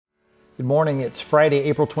Good morning. It's Friday,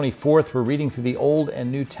 April 24th. We're reading through the Old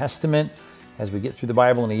and New Testament. As we get through the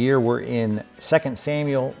Bible in a year, we're in 2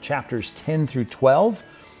 Samuel chapters 10 through 12.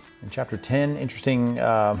 In chapter 10, interesting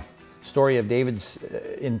story of David's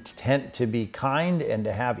intent to be kind and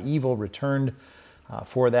to have evil returned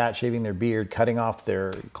for that, shaving their beard, cutting off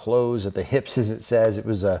their clothes at the hips, as it says. It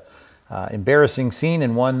was a embarrassing scene,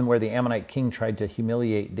 and one where the Ammonite king tried to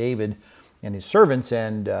humiliate David and his servants,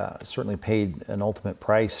 and certainly paid an ultimate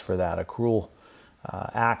price for that, a cruel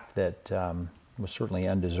act that was certainly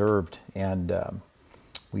undeserved, and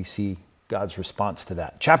we see God's response to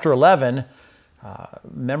that. Chapter 11,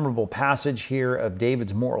 memorable passage here of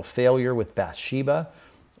David's moral failure with Bathsheba,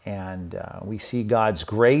 and we see God's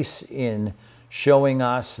grace in showing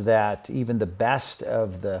us that even the best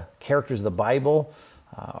of the characters of the Bible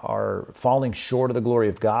are falling short of the glory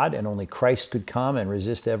of God, and only Christ could come and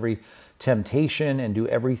resist every temptation and do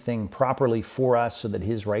everything properly for us so that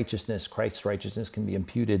his righteousness, Christ's righteousness, can be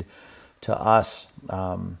imputed to us.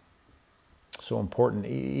 So important,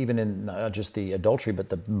 even in not just the adultery, but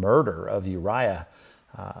the murder of Uriah,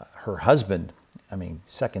 her husband. I mean,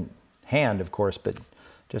 second hand, of course, but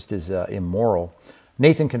just as immoral.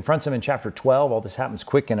 Nathan confronts him in chapter 12. All this happens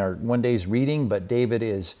quick in our one day's reading, but David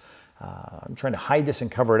is trying to hide this and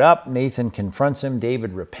cover it up. Nathan confronts him.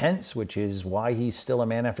 David repents, which is why he's still a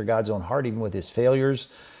man after God's own heart, even with his failures.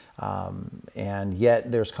 And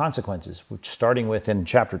yet there's consequences, which starting with in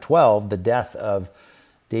chapter 12, the death of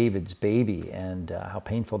David's baby, and how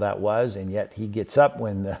painful that was. And yet he gets up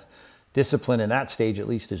when the discipline in that stage at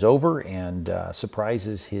least is over, and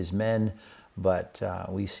surprises his men. But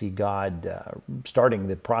we see God starting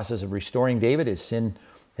the process of restoring David. His sin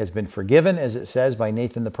has been forgiven, as it says, by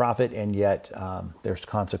Nathan the prophet, and yet there's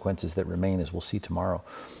consequences that remain, as we'll see tomorrow.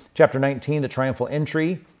 Chapter 19, the triumphal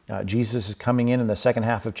entry. Jesus is coming in the second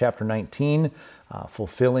half of chapter 19,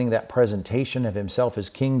 fulfilling that presentation of himself as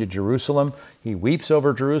king to Jerusalem. He weeps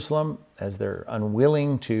over Jerusalem as they're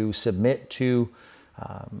unwilling to submit to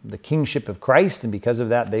the kingship of Christ, and because of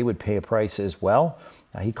that, they would pay a price as well.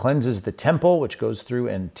 He cleanses the temple, which goes through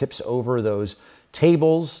and tips over those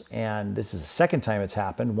tables, and this is the second time it's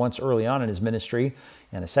happened, once early on in his ministry,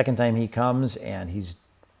 and a second time he comes, and he's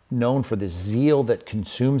known for this zeal that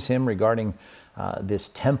consumes him regarding this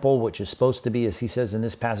temple, which is supposed to be, as he says in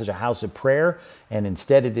this passage, a house of prayer, and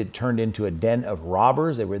instead it had turned into a den of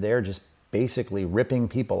robbers. They were there just basically ripping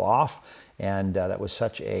people off, and that was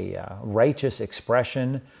such a righteous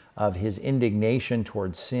expression of his indignation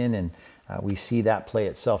towards sin, and we see that play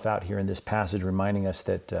itself out here in this passage, reminding us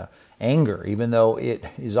that anger, even though it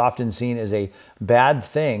is often seen as a bad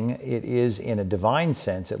thing, it is in a divine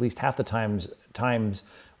sense. At least half the times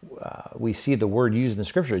we see the word used in the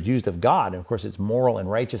scripture is used of God. And of course, it's moral and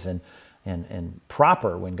righteous and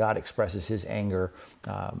proper when God expresses his anger.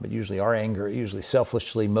 But usually our anger, usually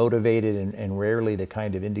selfishly motivated, and rarely the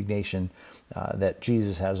kind of indignation that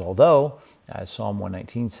Jesus has. Although, as Psalm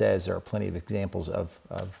 119 says, there are plenty of examples of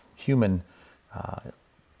human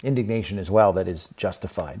indignation as well that is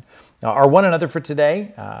justified. Now, our one another for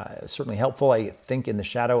today, certainly helpful, I think, in the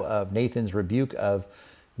shadow of Nathan's rebuke of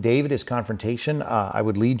David, his confrontation. I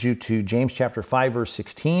would lead you to James chapter 5, verse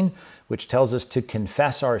 16, which tells us to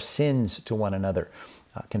confess our sins to one another.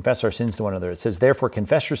 Confess our sins to one another. It says, therefore,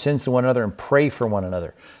 confess your sins to one another and pray for one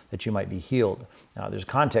another that you might be healed. Now, there's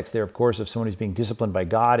context there, of course, of someone who's being disciplined by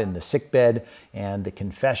God in the sickbed, and the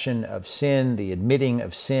confession of sin, the admitting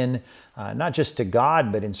of sin, not just to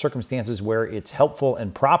God, but in circumstances where it's helpful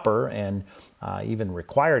and proper, and even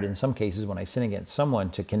required in some cases when I sin against someone,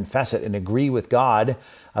 to confess it and agree with God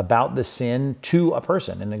about the sin to a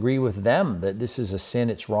person, and agree with them that this is a sin,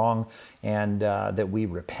 it's wrong, and that we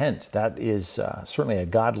repent. That is certainly a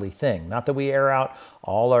godly thing. Not that we air out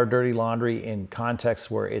all our dirty laundry in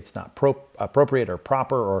contexts where it's not appropriate or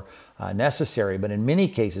proper or necessary, but in many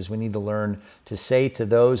cases we need to learn to say to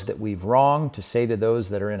those that we've wronged, to say to those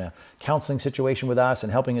that are in a counseling situation with us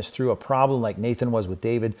and helping us through a problem like Nathan was with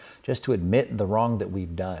David, just to admit the wrong that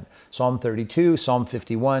we've done. Psalm 32, Psalm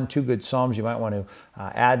 51, two good psalms you might want to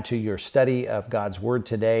add to your study of God's Word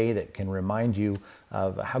today that can remind you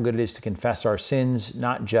of how good it is to confess our sins,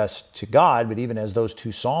 not just to God, but even as those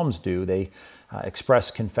two psalms do, they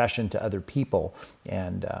express confession to other people.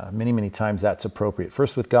 And many, many times that's appropriate.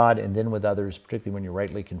 First with God and then with others, particularly when you're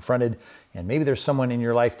rightly confronted. And maybe there's someone in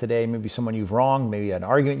your life today, maybe someone you've wronged, maybe an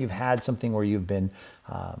argument you've had, something where you've been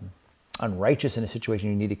unrighteous in a situation,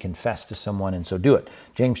 you need to confess to someone, and so do it.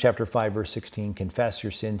 James chapter 5, verse 16, confess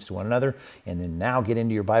your sins to one another, and then now get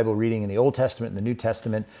into your Bible reading in the Old Testament and the New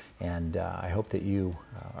Testament, and I hope that you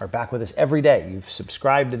are back with us every day. You've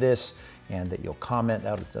subscribed to this, and that you'll comment.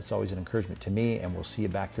 That's always an encouragement to me, and we'll see you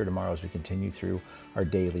back here tomorrow as we continue through our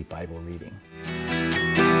daily Bible reading.